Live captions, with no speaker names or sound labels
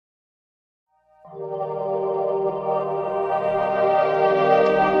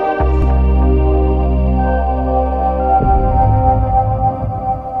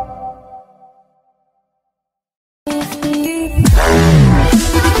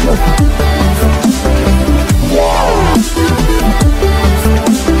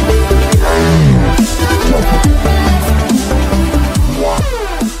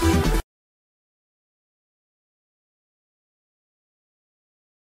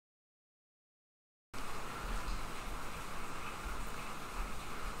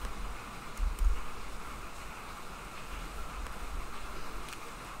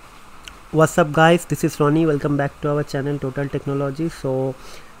What's up guys, this is Ronnie. Welcome back to our channel Total Technology. So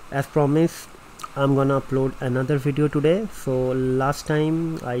as promised, I'm gonna upload another video today. So last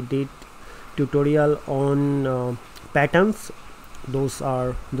time I did tutorial on patterns. Those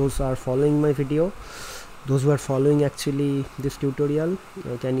are following my video. Those who are following actually this tutorial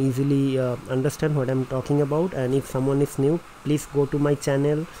can easily understand what I'm talking about. And if someone is new, please go to my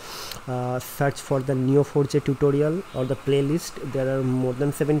channel, search for the Neo4J tutorial or the playlist. There are more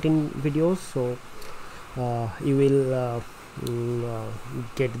than 17 videos, so you will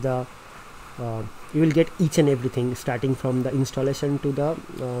get the you will get each and everything, starting from the installation to the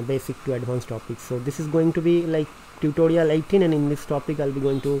basic to advanced topics. So this is going to be like tutorial 18, and in this topic I'll be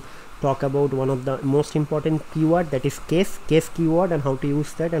going to talk about one of the most important keyword, that is case keyword, and how to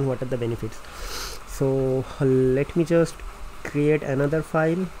use that and what are the benefits. So let me just create another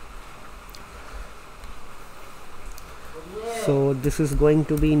file. So this is going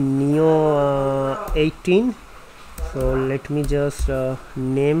to be Neo 18. So let me just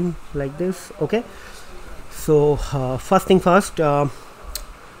name like this. Okay, so first thing first, don't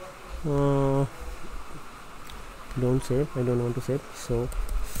save, I don't want to save. So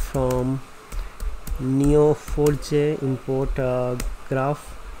from Neo4J import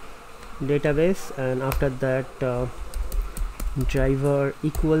graph database, and after that driver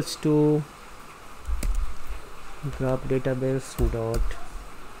equals to graph database dot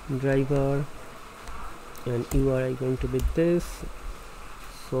driver, and URI going to be this.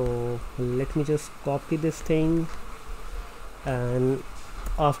 So let me just copy this thing, and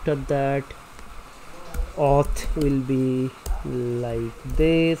after that auth will be like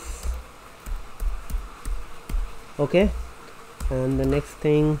this. Okay, and the next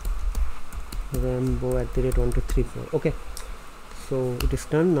thing Rambo @1234. okay, so it is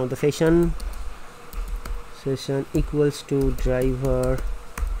done. Now the session equals to driver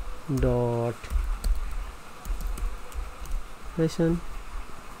dot session.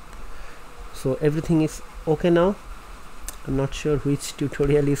 So everything is okay now. I'm not sure which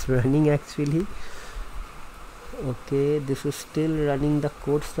tutorial is running actually. Okay, this is still running the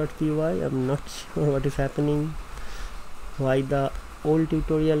codes.py. I'm not sure what is happening, why the old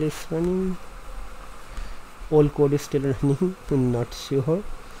tutorial is running, old code is still running. I'm not sure,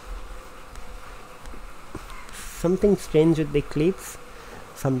 something strange with the Eclipse.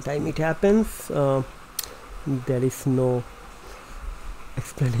 Sometime it happens. There is no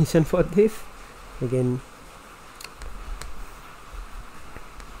explanation for this. Again,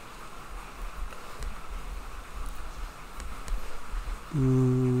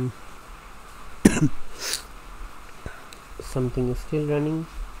 something is still running.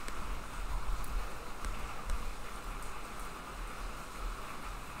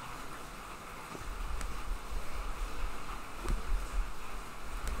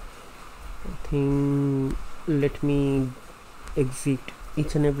 I think let me exit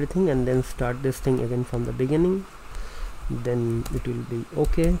each and everything and then start this thing again from the beginning, then it will be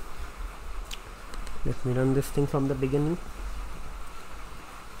okay. Let me run this thing from the beginning.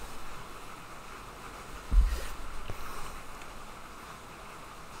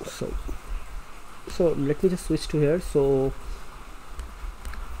 So let me just switch to here. So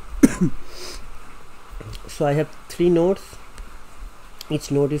so I have 3 nodes. Each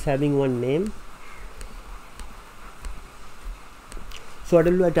node is having one name. So what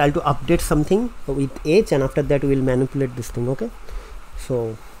I'll do, I'll to update something with age, and after that we will manipulate this thing. Okay,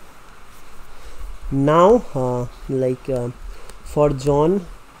 so now for John,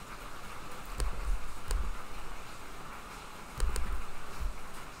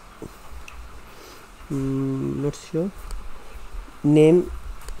 not sure, name,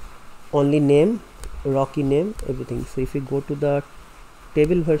 only name, Rocky name, everything. So if we go to the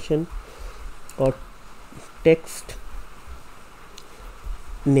table version or text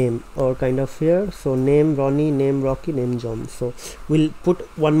name or kind of here, so name Ronnie, name Rocky, name John. So we'll put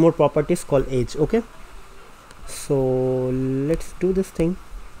one more properties called age. Okay, so let's do this thing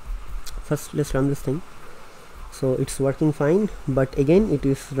first. Let's run this thing. So it's working fine, but again it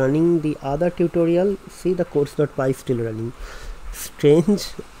is running the other tutorial. See, the codes.py is still running.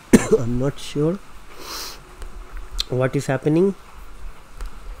 Strange. I'm not sure what is happening.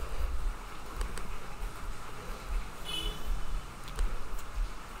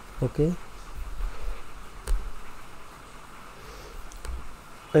 Okay,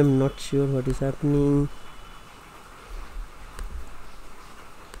 I'm not sure what is happening.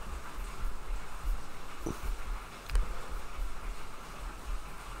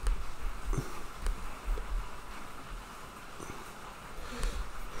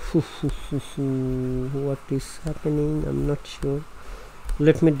 What is happening? I'm not sure.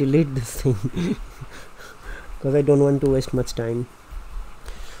 let me delete this thing because I don't want to waste much time.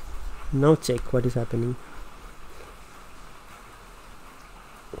 Now check what is happening.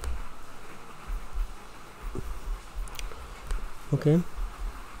 Okay,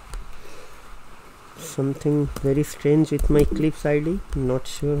 something very strange with my clips ID, not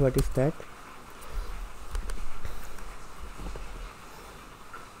sure what is that.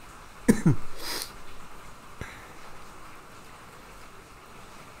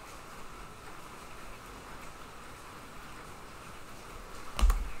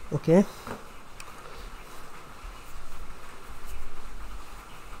 Okay,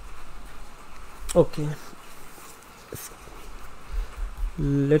 okay,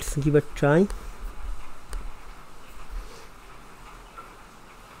 let's give a try.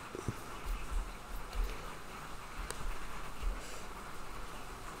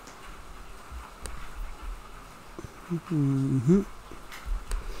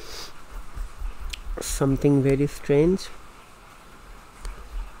 Something very strange.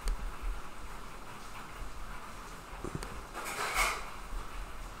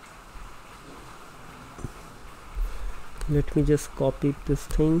 Let me just copy this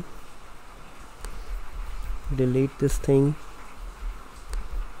thing, delete this thing.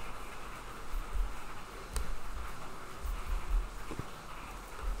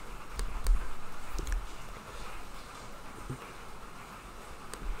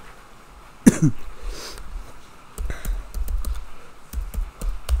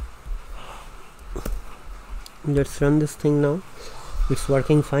 Let's run this thing now. It's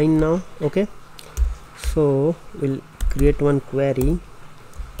working fine now. Okay, so we'll create one query,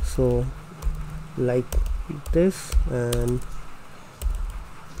 so like this, and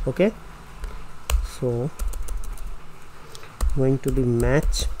okay, so going to be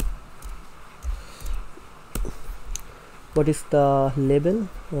match. What is the label?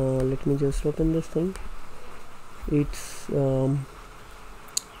 Let me just open this thing. It's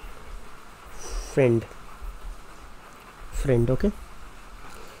friend. Okay,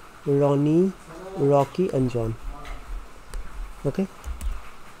 Ronnie, Rocky and John. Okay,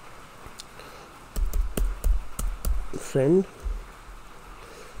 friend,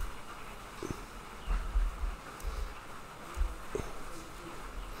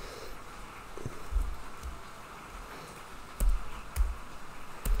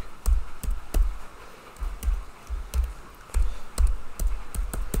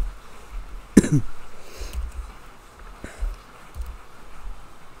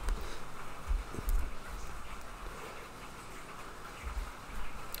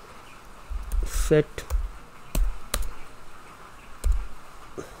 set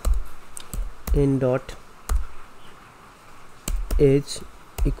in dot age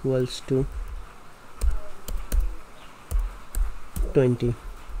equals to 20.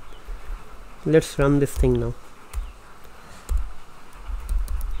 Let's run this thing now.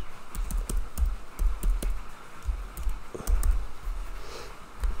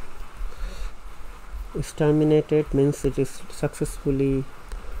 It's terminated, means it is successfully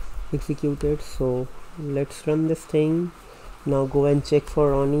executed. So let's run this thing now. Go and check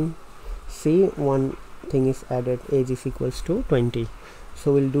for Ronnie. See, one thing is added, age is equals to 20.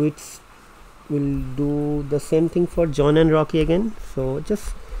 So we'll do the same thing for John and Rocky again. So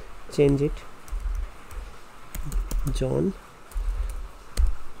just change it, John,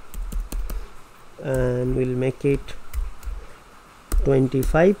 and we'll make it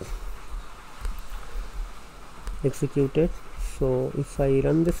 25. Executed. So if I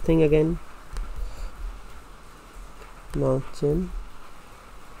run this thing again, now change.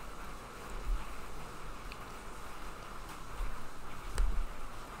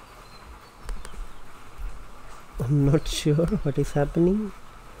 I'm not sure what is happening.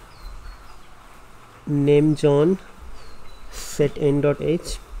 Name John, set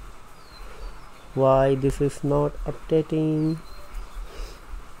n.h. Why this is not updating?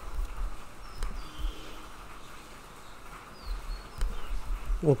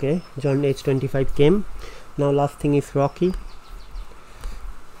 Okay, John age 25 came. Now last thing is Rocky.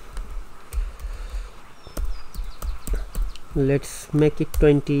 Let's make it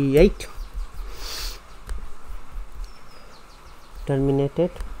 28. Terminated.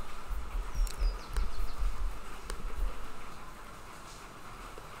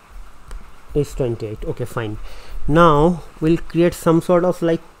 Is 28. Okay, fine. Now we'll create some sort of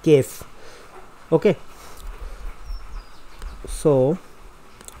like case. Okay, so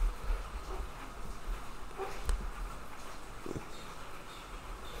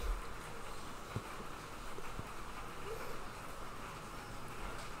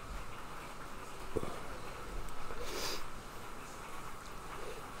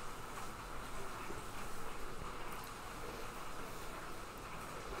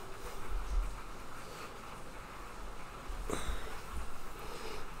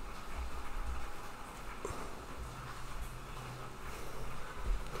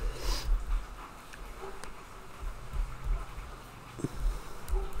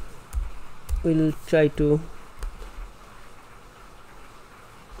we'll try to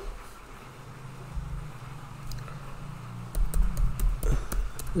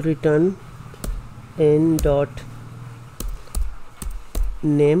return n dot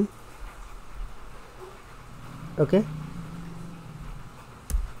name. Okay,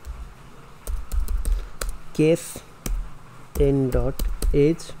 case n dot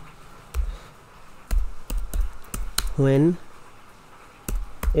age when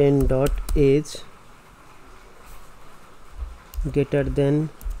n dot age greater than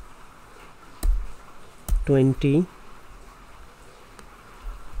 20,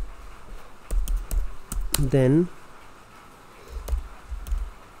 then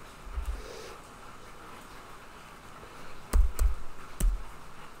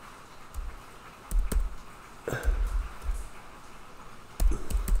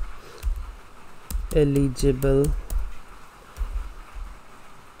eligible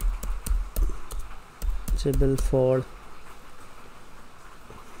for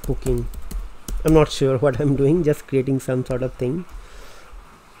booking. I'm not sure what I'm doing, just creating some sort of thing.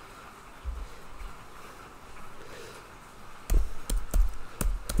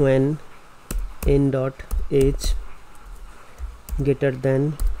 When n dot age greater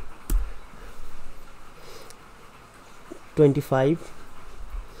than 25,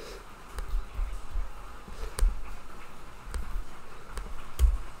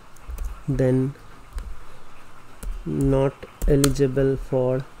 then not eligible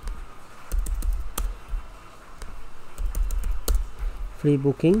for free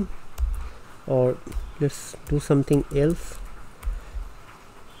booking, or let's do something else.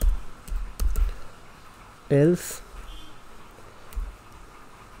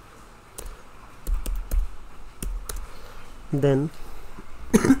 Then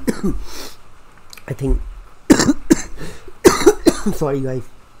I think sorry guys,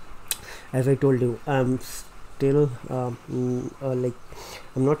 as I told you, I'm still like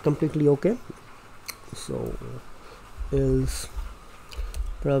I'm not completely okay, so else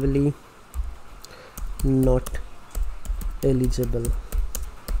probably not eligible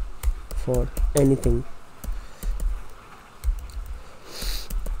for anything.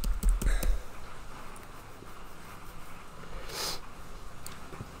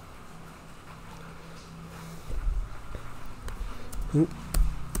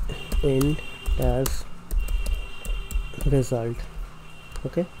 And as result,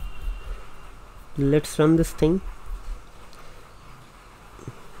 okay, let's run this thing.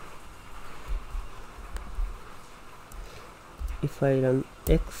 If I run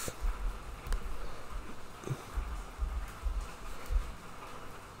x,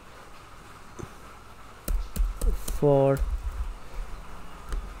 for,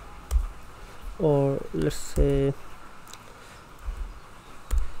 or let's say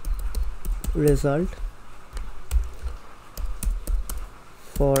result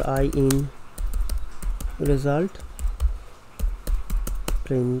for I in result,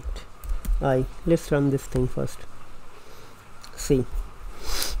 print I. Let's run this thing first. See,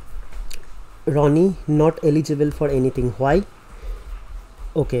 Ronnie not eligible for anything. Why?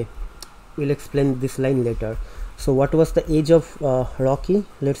 Okay, we'll explain this line later. So what was the age of Rocky?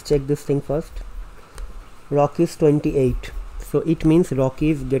 Let's check this thing first. Rocky is 28, so it means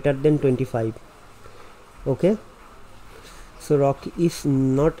Rocky is greater than 25. Okay, so Rocky is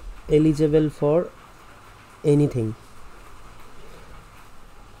not eligible for anything,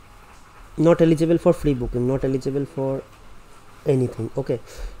 not eligible for free booking, not eligible for anything. Okay,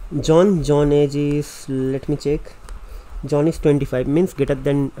 John age is, let me check, John is 25, means greater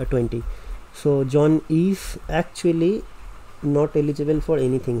than 20. So John is actually not eligible for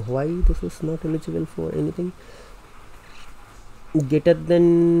anything. Why this is not eligible for anything? Greater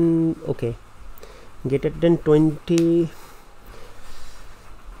than, okay, greater than 20,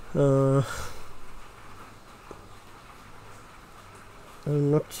 I'm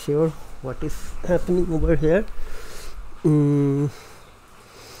not sure what is happening over here.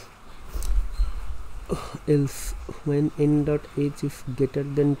 Else when n dot age is greater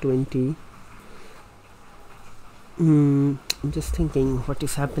than 20, I'm just thinking what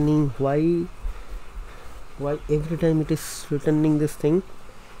is happening, why every time it is returning this thing.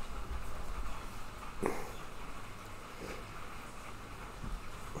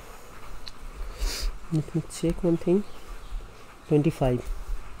 Let me check one thing. 25,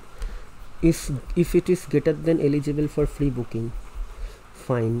 if it is greater than eligible for free booking,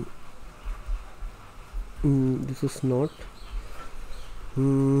 fine. This is not.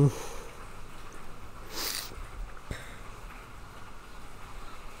 I'm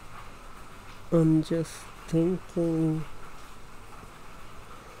just thinking.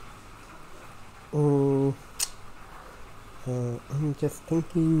 I'm just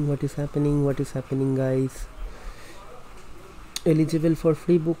thinking what is happening guys. Eligible for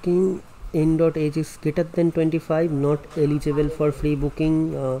free booking, in.age is greater than 25, not eligible for free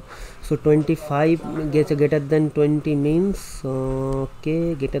booking. So 25 gets greater than 20 means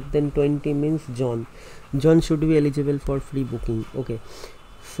okay, greater than 20 means John should be eligible for free booking. Okay,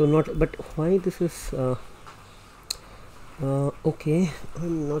 so not, but why this is okay,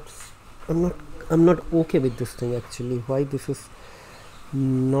 I'm not okay with this thing actually. Why this is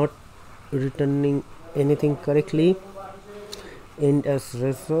not returning anything correctly? And as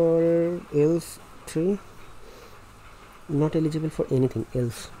result else 3, not eligible for anything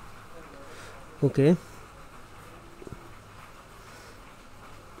else. Okay,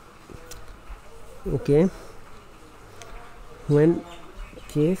 okay, when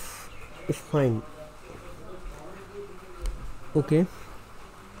case is fine. Okay,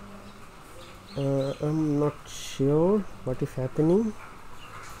 I'm not sure what is happening.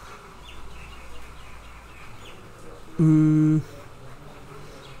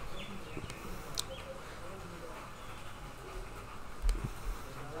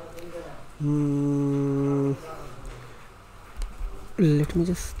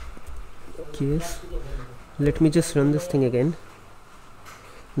 Let me just run this thing again.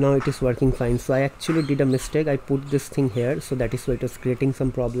 Now it is working fine. So I actually did a mistake. I put this thing here, so that is why it was creating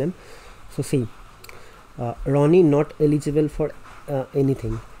some problem. So see, Ronnie not eligible for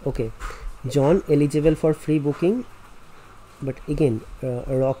anything. Okay, John eligible for free booking, but again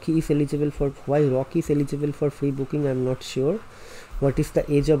Rocky is eligible for, why Rocky is eligible for free booking I'm not sure. What is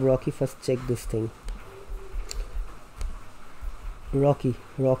the age of Rocky? First check this thing. Rocky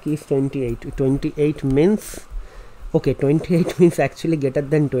is 28. 28 means, okay, 28 means actually greater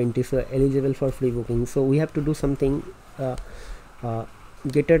than 20, so eligible for free booking. So we have to do something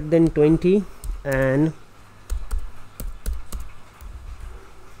greater than 20 and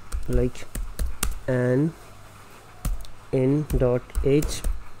like an n.age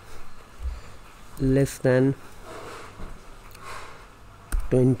less than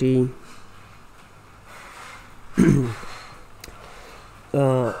 20.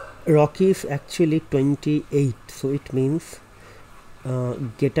 Rocky is actually 28, so it means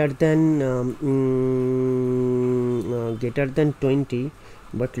greater than 20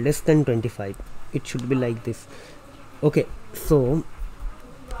 but less than 25. It should be like this. Okay, so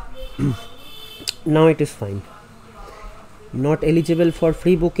now it is fine. Not eligible for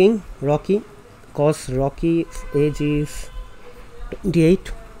free booking Rocky, cause Rocky's age is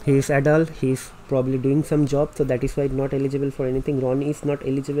 28. He is adult, he is probably doing some job, so that is why not eligible for anything. Ronnie is not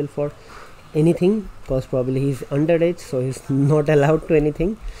eligible for anything because probably he is underage, so he is not allowed to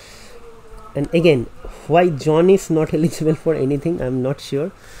anything. And again, why John is not eligible for anything I'm not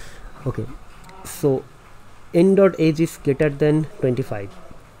sure. Okay, so n.age is greater than 25.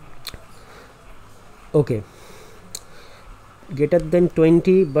 Okay, greater than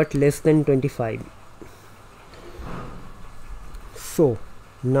 20 but less than 25. So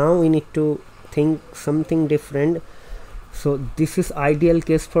now we need to think something different. So this is ideal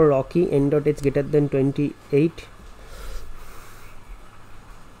case for Rocky, n.age greater than 28,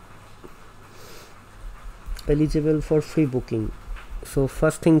 eligible for free booking. So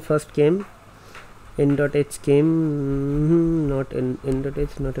first thing first came, n.age came, not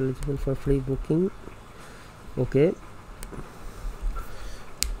n.age not eligible for free booking. Okay,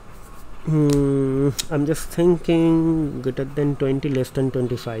 I'm just thinking greater than 20 less than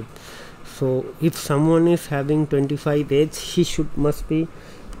 25. So if someone is having 25 age, he must be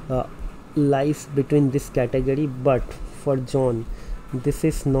lies between this category, but for John this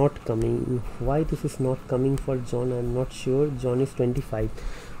is not coming. Why this is not coming for John I'm not sure. John is 25,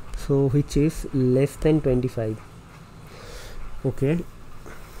 so which is less than 25. Okay,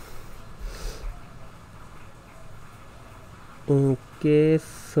 okay,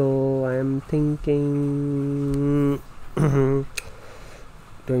 so I am thinking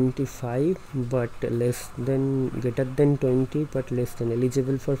 25 but less than, greater than 20 but less than,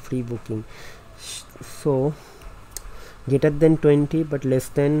 eligible for free booking. So greater than 20 but less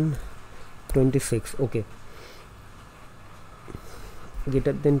than 26. Okay,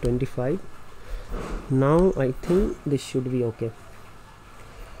 greater than 25. Now I think this should be okay.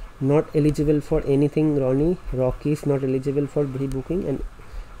 Not eligible for anything Ronnie. Rocky is not eligible for free booking and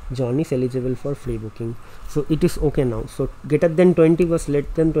John is eligible for free booking. So it is okay now. So greater than 20 was less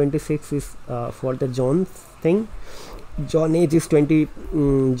than 26 is for the John thing. John age is 20.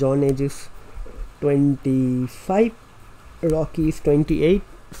 John age is 25. Rocky is 28.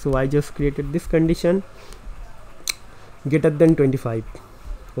 So I just created this condition, greater than 25.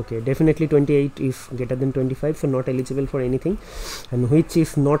 Okay, definitely 28 is greater than 25, so not eligible for anything. And which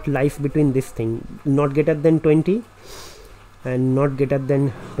is not lies between this thing, not greater than 20 and not greater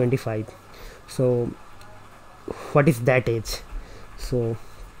than 25. So what is that age? So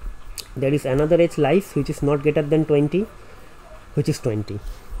there is another age lies which is not greater than 20, which is 20.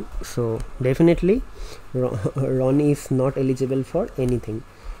 So definitely Ronnie is not eligible for anything,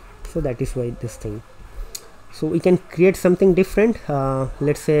 so that is why this thing. So we can create something different.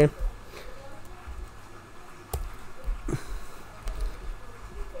 Let's say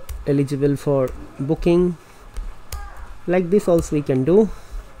eligible for booking, like this also we can do.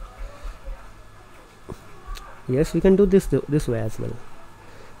 Yes, we can do this way as well.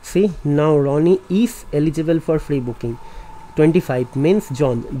 See, now Ronnie is eligible for free booking. 25 means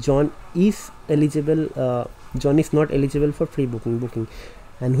John is eligible. John is not eligible for free booking,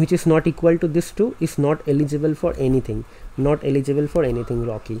 and which is not equal to this 2 is not eligible for anything,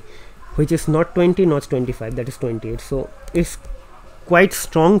 Rocky, which is not 20, not 25, that is 28. So it's quite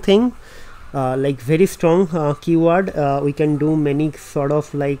strong thing, like very strong keyword. We can do many sort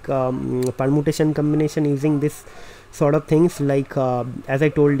of like permutation combination using this sort of things, like as I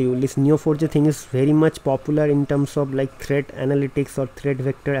told you, this Neo4j thing is very much popular in terms of like threat analytics or threat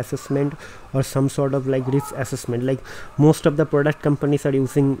vector assessment or some sort of like risk assessment. Like most of the product companies are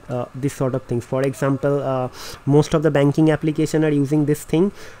using this sort of things. For example, most of the banking application are using this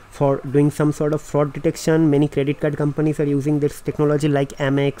thing for doing some sort of fraud detection. Many credit card companies are using this technology, like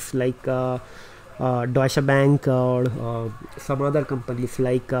Amex, like Deutsche Bank, or some other companies,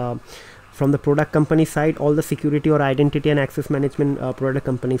 like from the product company side, all the security or identity and access management product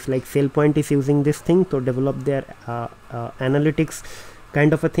companies like SailPoint is using this thing to develop their analytics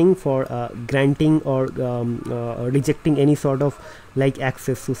kind of a thing for granting or rejecting any sort of like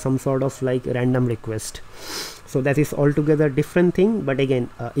access to some sort of like random request. So that is altogether different thing, but again,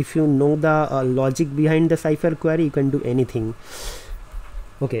 if you know the logic behind the Cypher query, you can do anything.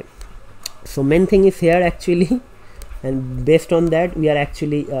 Okay, so main thing is here actually, and based on that we are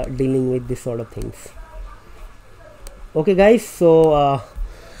actually dealing with this sort of things. Okay guys, so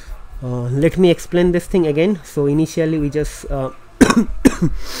let me explain this thing again. So initially we just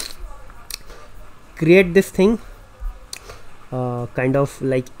create this thing, kind of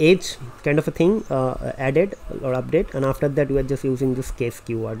like age kind of a thing, added or update, and after that we are just using this case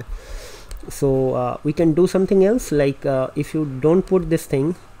keyword. So we can do something else, like if you don't put this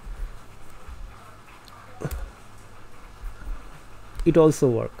thing, it also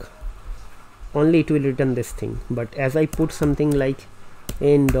work, only it will return this thing. But as I put something like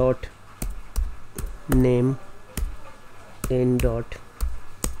n dot name, n dot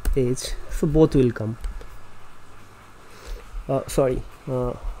age, so both will come. Sorry,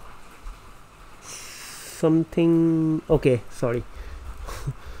 something, okay, sorry.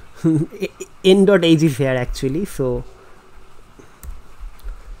 n dot age is here actually, so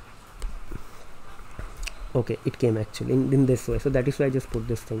okay, it came actually in this way. So that is why I just put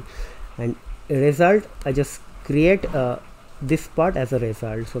this thing, and result I just create this part as a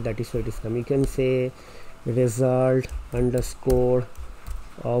result. So that is why it is come. You can say result underscore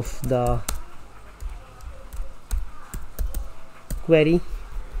of the query,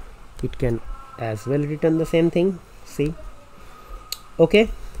 it can as well return the same thing. See, okay,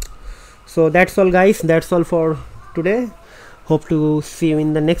 so that's all guys, that's all for today. Hope to see you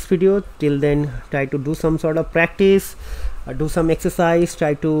in the next video. Till then, try to do some sort of practice, do some exercise,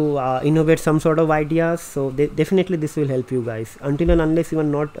 try to innovate some sort of ideas. So definitely this will help you guys. Until and unless you are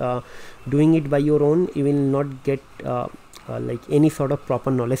not doing it by your own, you will not get like any sort of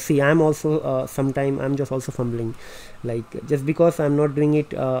proper knowledge. See, I'm also sometime I'm just also fumbling, like just because I'm not doing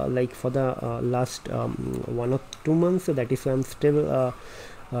it like for the last 1 or 2 months, so that is why I'm still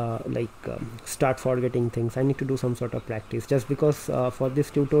start forgetting things. I need to do some sort of practice. Just because for this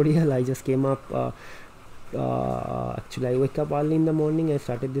tutorial I just came up, actually I wake up early in the morning, I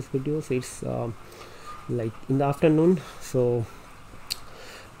started this video, so it's like in the afternoon. So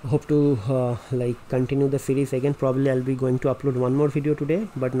hope to like continue the series again. Probably I'll be going to upload one more video today,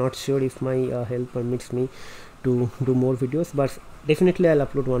 but not sure if my health permits me to do more videos, but definitely I'll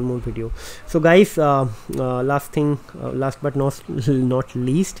upload one more video. So guys, last but not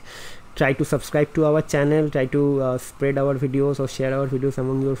least, try to subscribe to our channel, try to spread our videos or share our videos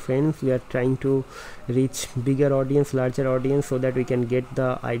among your friends. We are trying to reach bigger audience, larger audience, so that we can get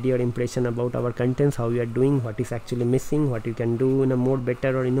the idea or impression about our contents, how we are doing, what is actually missing, what you can do in a more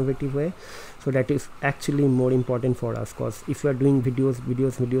better or innovative way. So that is actually more important for us, because if you are doing videos,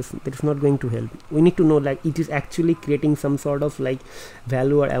 that is not going to help. We need to know like it is actually creating some sort of like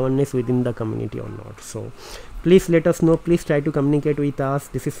value or awareness within the community or not. So please let us know. Please try to communicate with us.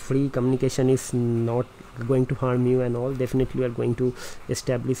 This is free. Communication is not going to harm you and all. Definitely we are going to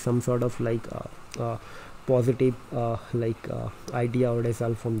establish some sort of like positive idea or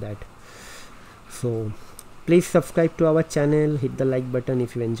result from that. So please subscribe to our channel, hit the like button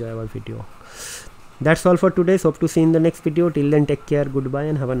if you enjoy our video. That's all for today. So hope to see you in the next video. Till then, take care, goodbye,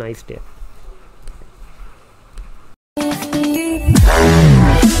 and have a nice day.